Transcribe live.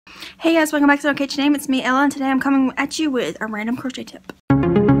Hey guys, welcome back to the Crochet Name. It's me, Ella, and today I'm coming at you with a random crochet tip.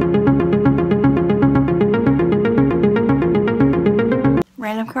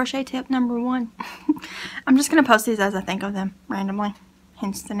 Random crochet tip number 1. I'm just going to post these as I think of them randomly,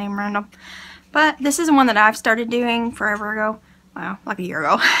 hence the name random. But this is one that I've started doing forever ago. Wow, like a year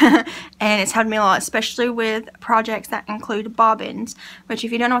ago. And it's helped me a lot, especially with projects that include bobbins, which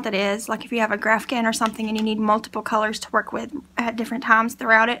if you don't know what that is, like if you have a graphic or something and you need multiple colors to work with at different times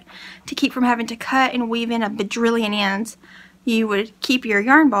throughout it to keep from having to cut and weave in a bajillion ends, you would keep your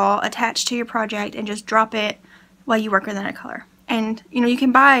yarn ball attached to your project and just drop it while you work within a color. And you know, you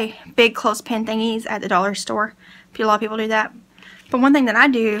can buy big clothespin thingies at the dollar store. A lot of people do that. But one thing that I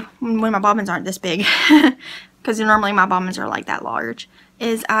do when my bobbins aren't this big because normally my bobbins are like that large,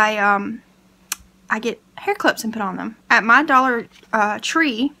 is I get hair clips and put on them. At my Dollar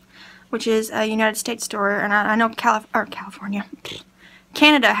Tree, which is a United States store, and I know California,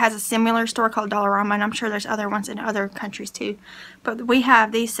 Canada has a similar store called Dollarama, and I'm sure there's other ones in other countries too. But we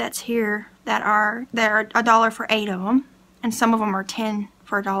have these sets here that are $1 for 8 of them, and some of them are 10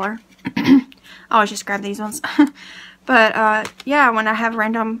 for $1. I always just grab these ones. But yeah, when I have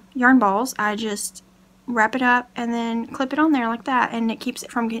random yarn balls, I just wrap it up and then clip it on there like that, and it keeps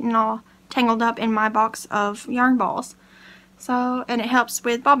it from getting all tangled up in my box of yarn balls. So, and it helps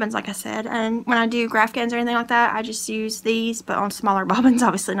with bobbins, like I said. And when I do graphic ends or anything like that, I just use these, but on smaller bobbins,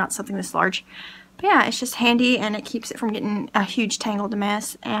 obviously not something this large. But yeah, it's just handy, and it keeps it from getting a huge tangled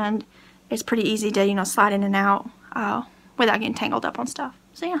mess, and it's pretty easy to, you know, slide in and out without getting tangled up on stuff.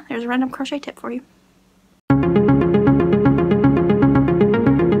 So yeah, there's a random crochet tip for you.